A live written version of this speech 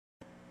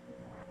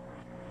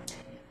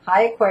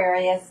Hi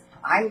Aquarius,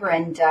 I'm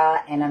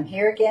Brenda and I'm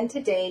here again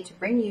today to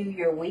bring you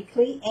your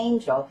weekly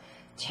angel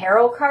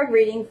tarot card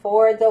reading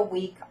for the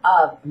week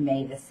of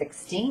May the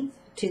 16th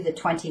to the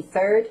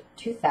 23rd,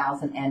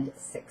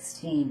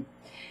 2016.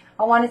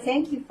 I want to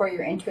thank you for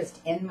your interest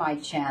in my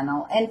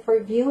channel and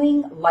for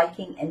viewing,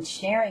 liking, and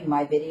sharing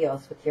my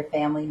videos with your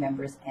family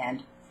members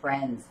and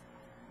friends.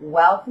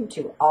 Welcome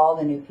to all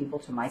the new people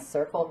to my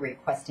circle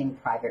requesting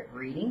private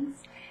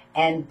readings,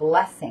 and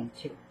blessing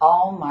to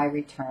all my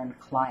return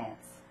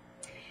clients.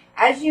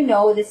 As you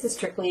know, this is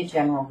strictly a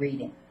general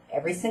reading.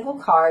 Every single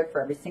card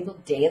for every single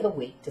day of the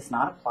week does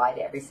not apply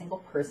to every single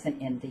person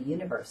in the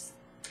universe.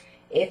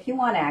 If you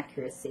want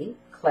accuracy,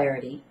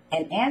 clarity,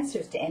 and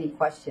answers to any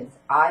questions,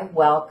 I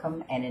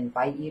welcome and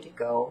invite you to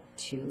go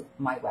to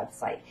my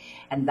website.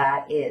 And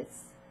that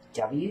is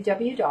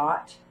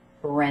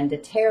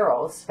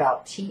www.BrendaTarot,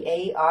 spelled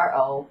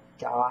T-A-R-O.info.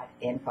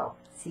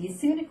 See you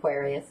soon,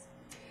 Aquarius.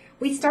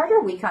 We start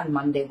our week on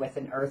Monday with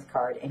an Earth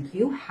card, and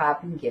you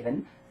have been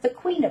given the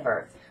Queen of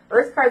Earth.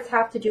 Earth cards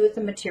have to do with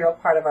the material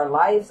part of our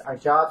lives, our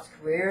jobs,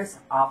 careers,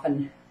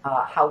 often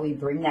how we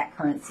bring that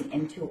currency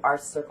into our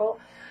circle.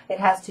 It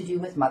has to do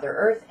with Mother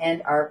Earth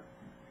and our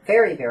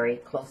very, very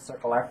close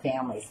circle, our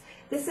families.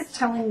 This is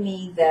telling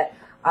me that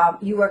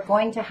you are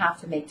going to have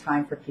to make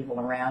time for people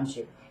around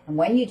you. And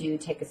when you do,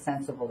 take a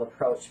sensible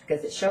approach,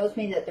 because it shows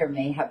me that there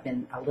may have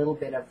been a little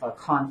bit of a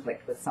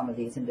conflict with some of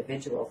these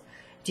individuals.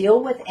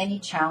 Deal with any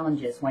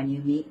challenges when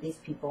you meet these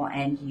people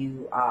and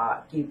you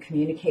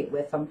communicate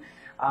with them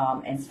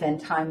and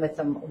spend time with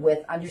them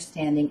with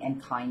understanding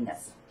and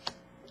kindness.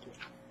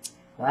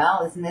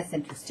 Well, isn't this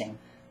interesting?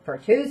 For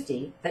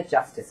Tuesday, the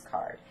Justice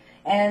card.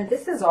 And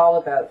this is all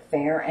about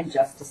fair and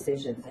just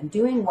decisions and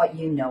doing what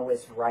you know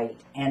is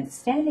right and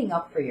standing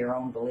up for your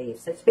own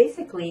beliefs. It's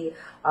basically,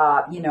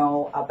 about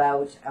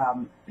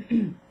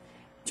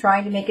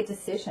trying to make a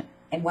decision.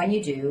 And when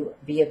you do,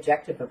 be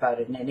objective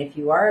about it. And if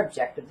you are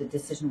objective, the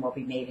decision will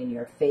be made in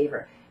your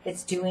favor.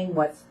 It's doing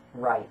what's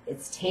right.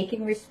 It's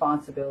taking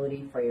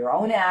responsibility for your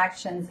own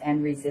actions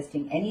and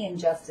resisting any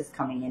injustice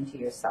coming into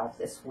yourself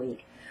this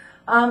week.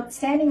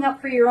 Standing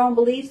up for your own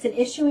beliefs and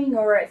issuing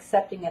or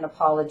accepting an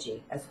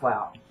apology as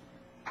well.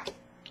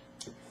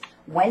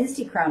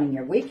 Wednesday, crowning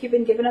your week, you've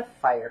been given a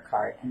Fire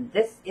card. And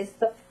this is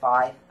the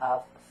Five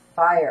of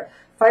Fire.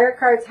 Fire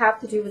cards have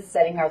to do with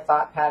setting our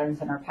thought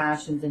patterns and our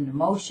passions into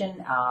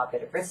motion, a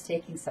bit of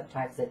risk-taking,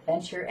 sometimes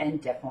adventure,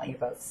 and definitely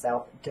about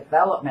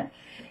self-development.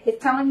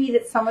 It's telling me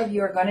that some of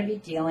you are going to be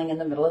dealing in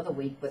the middle of the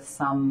week with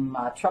some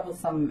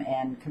troublesome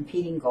and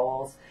competing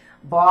goals.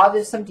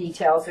 Bothersome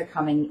details are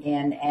coming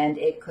in, and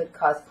it could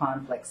cause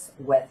conflicts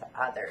with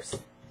others.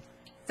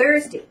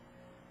 Thursday,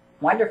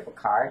 wonderful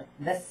card,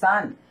 the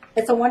Sun.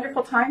 It's a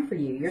wonderful time for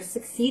you. You're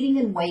succeeding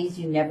in ways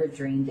you never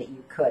dreamed that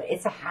you could.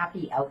 It's a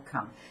happy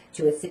outcome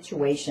to a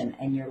situation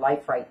in your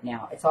life right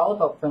now. It's all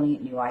about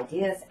brilliant new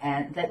ideas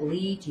and that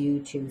lead you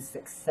to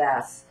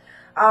success.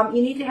 You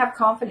need to have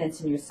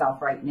confidence in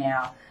yourself right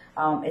now.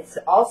 It's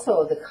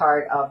also the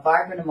card of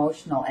vibrant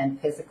emotional and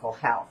physical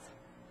health.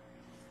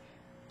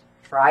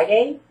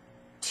 Friday,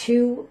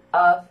 Two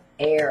of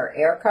Air.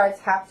 Air cards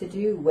have to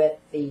do with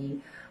the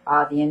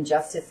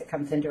injustice that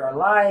comes into our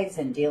lives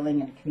and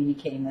dealing and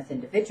communicating with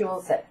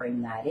individuals that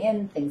bring that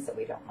in, things that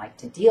we don't like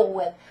to deal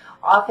with.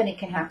 Often it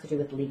can have to do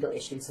with legal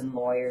issues and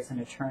lawyers and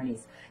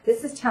attorneys.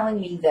 This is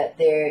telling me that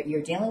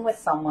you're dealing with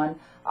someone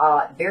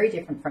very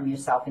different from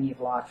yourself and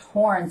you've locked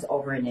horns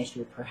over an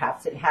issue.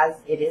 Perhaps it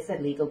is a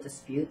legal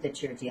dispute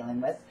that you're dealing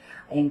with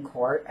in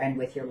court and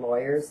with your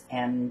lawyers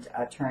and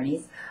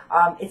attorneys.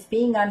 It's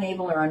being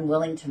unable or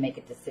unwilling to make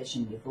a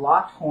decision. You've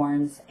locked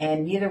horns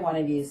and neither one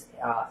of you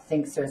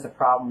thinks there's a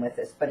problem with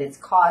this, but it's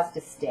caused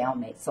a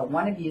stalemate. So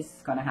one of you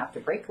is going to have to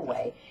break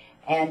away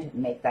and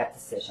make that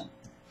decision.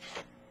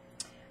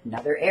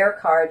 Another air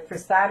card for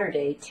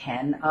Saturday,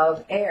 10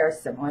 of Air,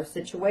 similar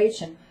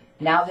situation.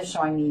 Now they're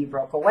showing me you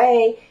broke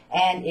away,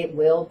 and it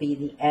will be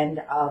the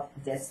end of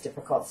this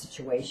difficult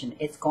situation.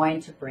 It's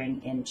going to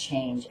bring in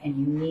change, and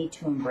you need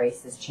to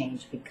embrace this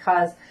change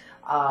because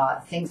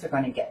things are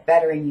going to get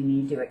better, and you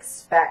need to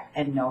expect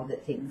and know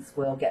that things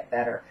will get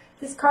better.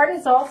 This card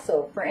is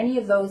also for any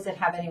of those that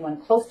have anyone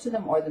close to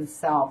them or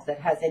themselves that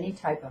has any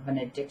type of an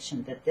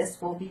addiction, that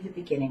this will be the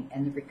beginning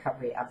and the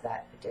recovery of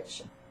that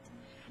addiction.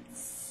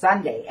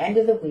 Sunday, end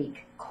of the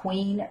week,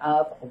 Queen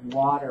of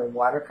Water.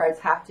 Water cards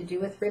have to do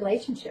with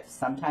relationships,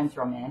 sometimes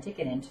romantic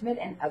and intimate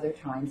and other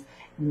times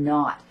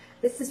not.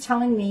 This is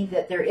telling me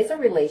that there is a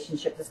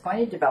relationship that's going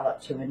to develop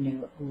to a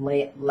new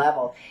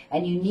level,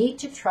 and you need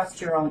to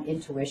trust your own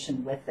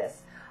intuition with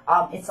this.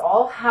 It's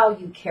all how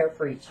you care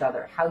for each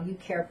other, how you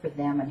care for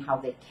them, and how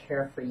they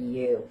care for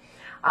you.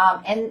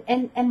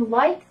 And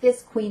like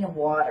this Queen of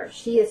Water,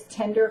 she is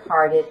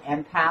tender-hearted,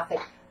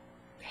 empathic,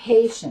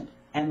 patient,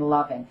 and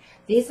loving.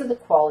 These are the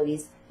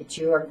qualities that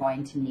you are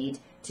going to need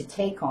to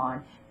take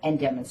on and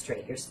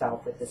demonstrate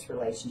yourself with this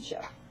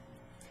relationship.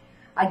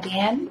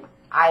 Again,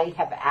 I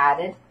have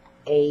added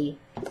a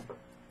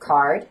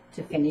card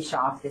to finish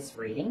off this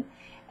reading,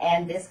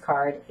 And this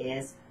card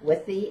is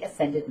with the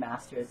Ascended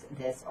Masters,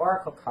 this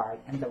Oracle card.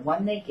 And the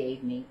one they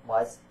gave me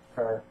was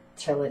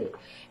fertility.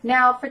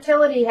 Now,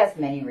 fertility has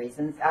many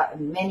reasons,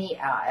 many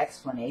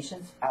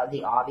explanations.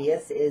 The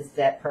obvious is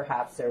that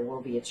perhaps there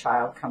will be a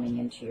child coming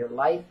into your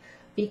life,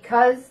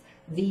 because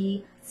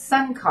the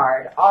Sun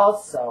card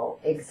also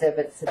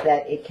exhibits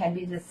that it can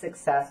be the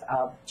success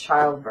of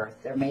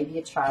childbirth. There may be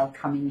a child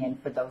coming in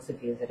for those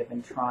of you that have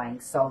been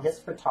trying. So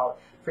this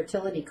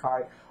fertility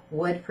card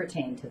would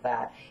pertain to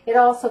that. It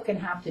also can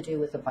have to do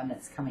with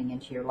abundance coming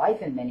into your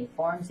life in many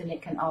forms, and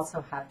it can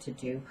also have to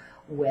do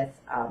with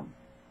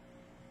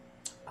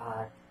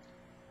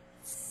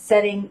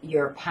setting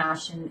your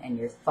passion and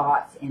your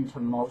thoughts into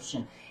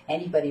motion.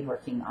 Anybody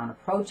working on a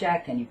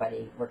project,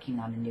 anybody working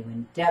on a new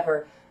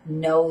endeavor,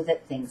 know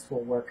that things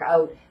will work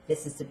out.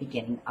 This is the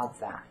beginning of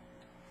that.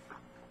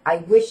 I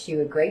wish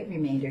you a great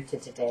remainder to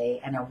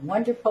today and a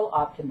wonderful,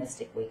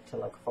 optimistic week to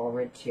look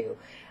forward to,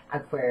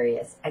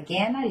 Aquarius.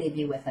 Again, I leave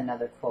you with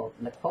another quote.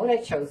 And the quote I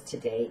chose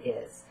today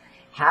is,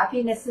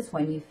 "Happiness is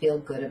when you feel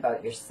good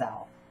about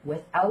yourself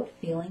without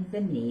feeling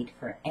the need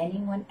for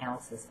anyone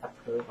else's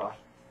approval."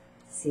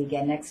 See you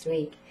again next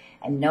week.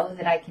 And know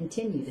that I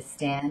continue to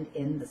stand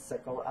in the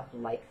circle of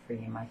light for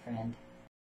you, my friend.